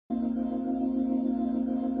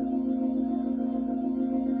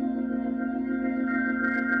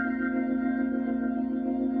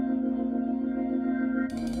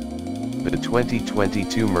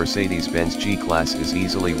2022 Mercedes-Benz G-Class is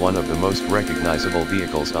easily one of the most recognizable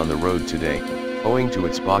vehicles on the road today, owing to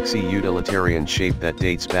its boxy utilitarian shape that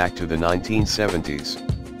dates back to the 1970s.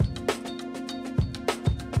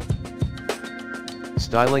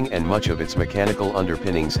 Styling and much of its mechanical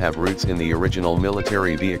underpinnings have roots in the original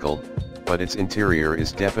military vehicle, but its interior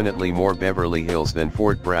is definitely more Beverly Hills than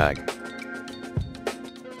Fort Bragg.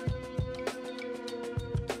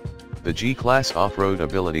 The G-Class off-road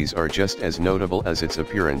abilities are just as notable as its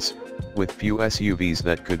appearance, with few SUVs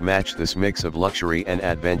that could match this mix of luxury and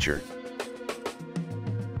adventure.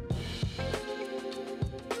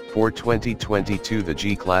 For 2022 the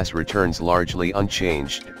G-Class returns largely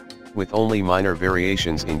unchanged, with only minor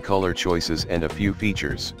variations in color choices and a few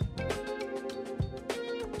features.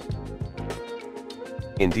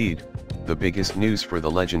 Indeed, the biggest news for the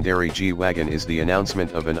legendary G-Wagon is the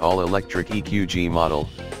announcement of an all-electric EQG model,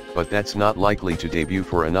 but that's not likely to debut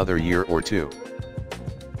for another year or two.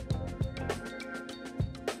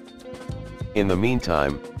 In the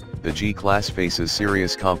meantime, the G-Class faces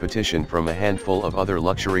serious competition from a handful of other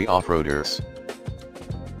luxury off-roaders.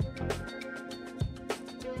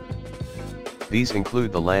 These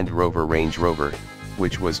include the Land Rover Range Rover,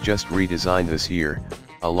 which was just redesigned this year,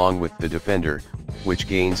 along with the Defender, which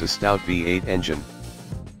gains a stout V8 engine.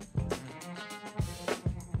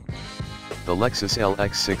 The Lexus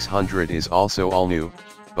LX 600 is also all new,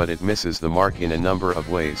 but it misses the mark in a number of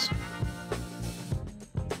ways.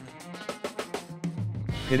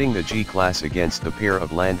 Pitting the G-Class against the pair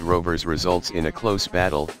of Land Rovers results in a close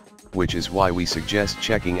battle, which is why we suggest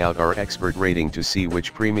checking out our expert rating to see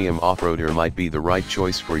which premium off-roader might be the right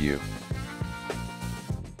choice for you.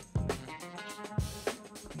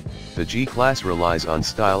 The G-Class relies on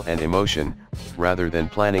style and emotion, rather than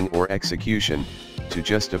planning or execution, to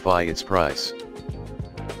justify its price.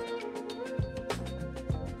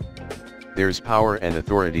 There's power and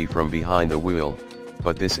authority from behind the wheel,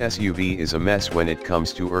 but this SUV is a mess when it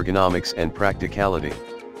comes to ergonomics and practicality.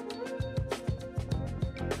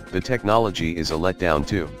 The technology is a letdown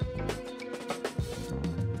too.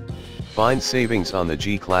 Find savings on the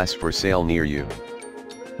G-Class for sale near you.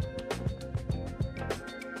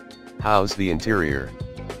 How's the interior?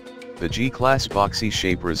 The G-Class boxy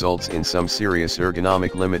shape results in some serious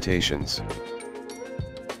ergonomic limitations.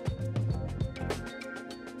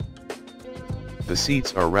 The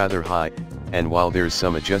seats are rather high, and while there's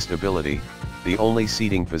some adjustability, the only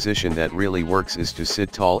seating position that really works is to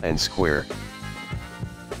sit tall and square.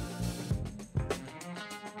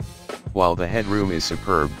 While the headroom is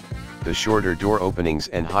superb, the shorter door openings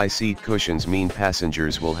and high seat cushions mean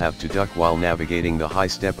passengers will have to duck while navigating the high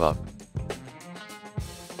step-up.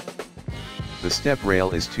 The step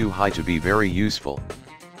rail is too high to be very useful.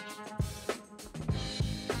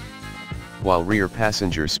 While rear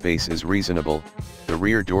passenger space is reasonable, the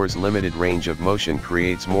rear door's limited range of motion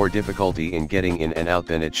creates more difficulty in getting in and out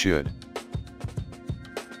than it should.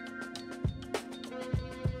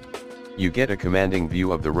 You get a commanding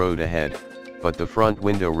view of the road ahead, but the front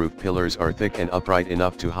window roof pillars are thick and upright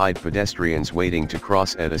enough to hide pedestrians waiting to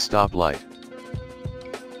cross at a stoplight.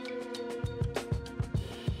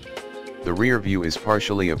 The rear view is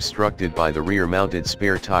partially obstructed by the rear-mounted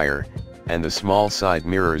spare tire, and the small side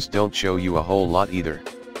mirrors don't show you a whole lot either.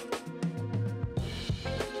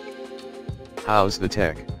 How's the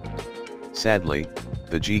tech? Sadly,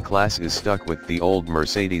 the G-Class is stuck with the old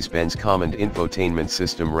Mercedes-Benz command infotainment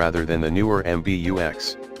system rather than the newer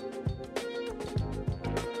MBUX.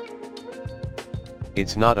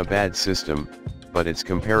 It's not a bad system, but it's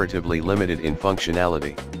comparatively limited in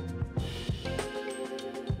functionality.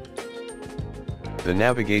 The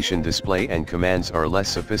navigation display and commands are less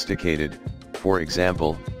sophisticated, for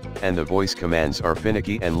example, and the voice commands are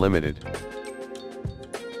finicky and limited.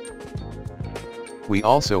 We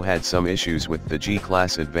also had some issues with the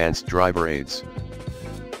G-Class advanced driver aids.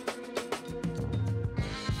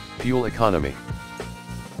 Fuel economy.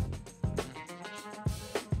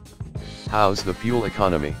 How's the fuel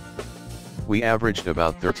economy? We averaged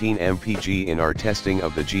about 13 mpg in our testing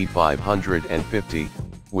of the G550,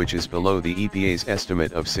 which is below the EPA's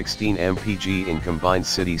estimate of 16 mpg in combined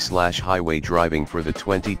city/highway driving for the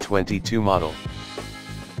 2022 model.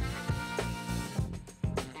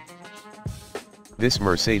 This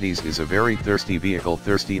Mercedes is a very thirsty vehicle,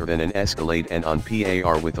 thirstier than an Escalade and on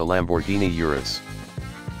par with a Lamborghini Urus.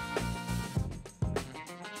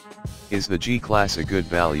 Is the G-Class a good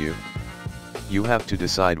value? You have to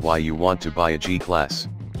decide why you want to buy a G-Class.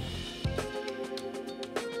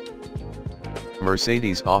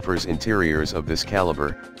 Mercedes offers interiors of this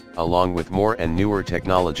caliber, along with more and newer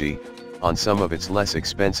technology, on some of its less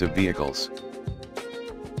expensive vehicles.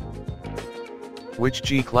 Which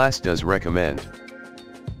G-Class does recommend?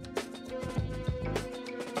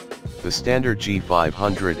 The standard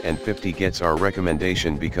G550 gets our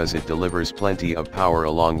recommendation because it delivers plenty of power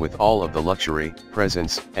along with all of the luxury,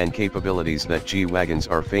 presence, and capabilities that G-Wagons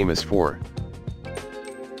are famous for.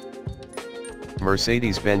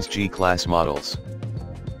 Mercedes-Benz G-Class models.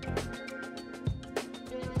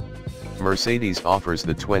 Mercedes offers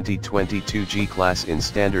the 2022 G-Class in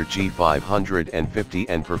standard G550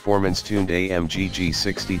 and performance-tuned AMG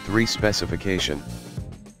G63 specification.